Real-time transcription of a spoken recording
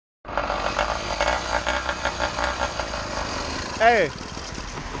Hey,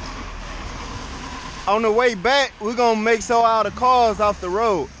 on the way back, we're gonna make so all the cars off the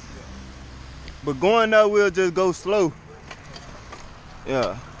road. But going there, we'll just go slow.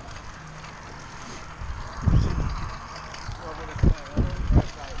 Yeah.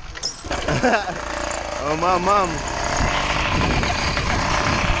 Oh, my mama.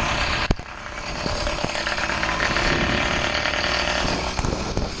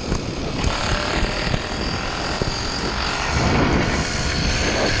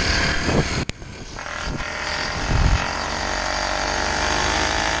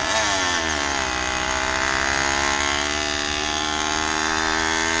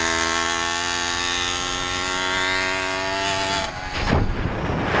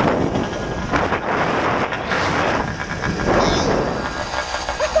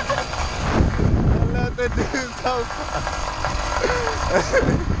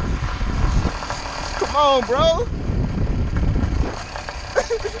 Come on, bro.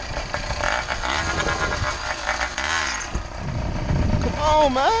 Come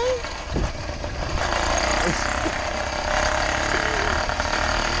on, man.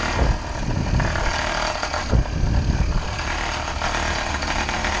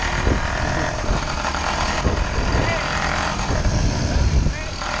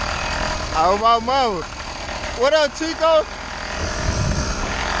 Oh, my mama. What up, Chico?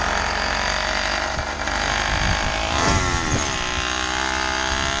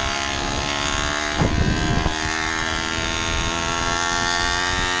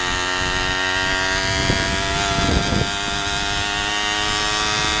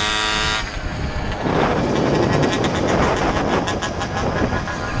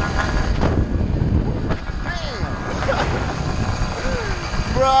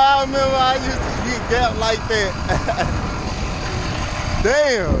 Bro, I remember I used to get gapped like that.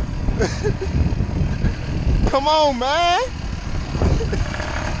 Damn. Come on, man.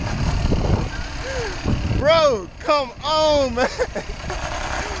 Bro, come on, man.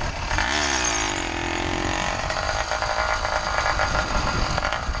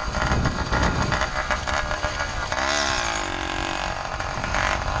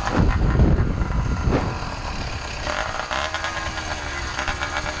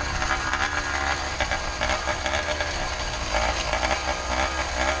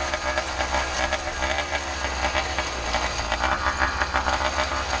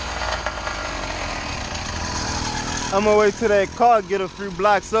 I'm gonna wait till that car get a few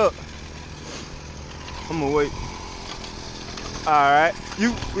blocks up. I'm gonna wait. All right,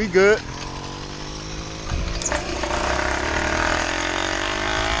 we good.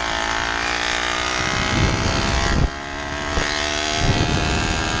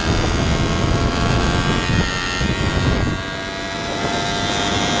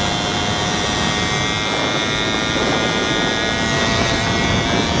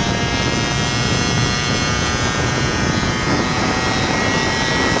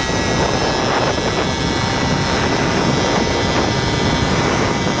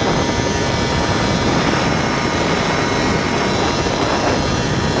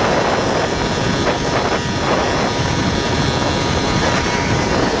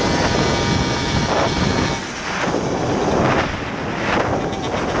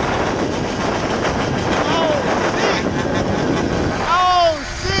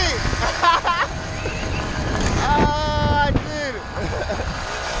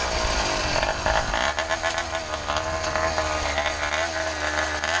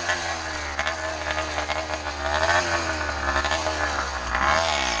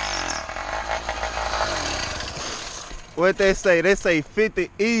 What they say? They say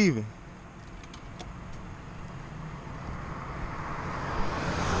 50 even.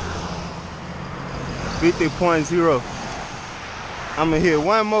 $50.0. I'm gonna hit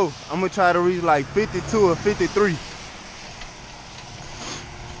one more. I'm gonna try to reach like 52 or 53.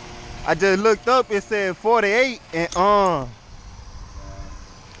 I just looked up, it said 48, and I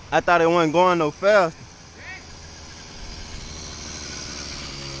thought it wasn't going no faster.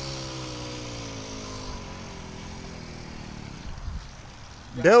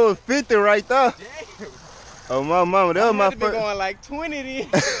 That was 50 right there. Damn. Oh, my mama, that was my first. Going like 20 then.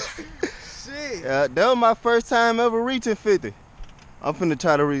 Shit. Yeah, that was my first time ever reaching 50. I'm finna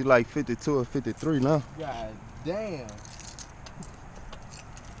try to reach like 52 or 53 now. God damn.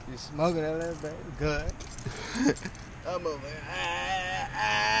 You smoking that little baby? Good. I'm over here.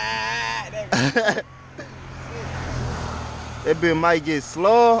 That bit might get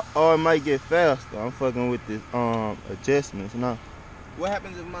slower or it might get faster. I'm fucking with the adjustments now. What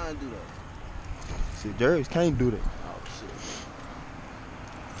happens if mine do that? Shit, Jerry's can't do that. Oh shit.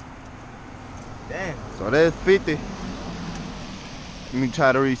 Damn. So that's 50. Let me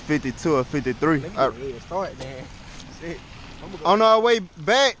try to reach 52 or 53. Let me go ahead and start then. Shit. On our way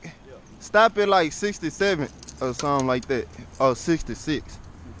back, stop at like 67 or something like that. Or 66.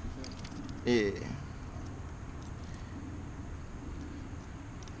 Yeah.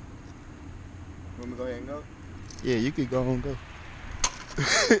 Want me to go ahead and go? Yeah, you could go and go.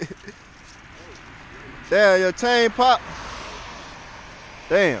 Damn, your chain pop.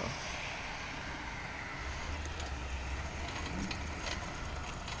 Damn.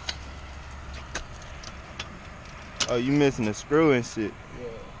 Oh, you missing a screw and shit. Yeah.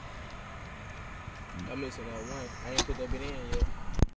 I'm missing that one. I ain't put that bit in yet.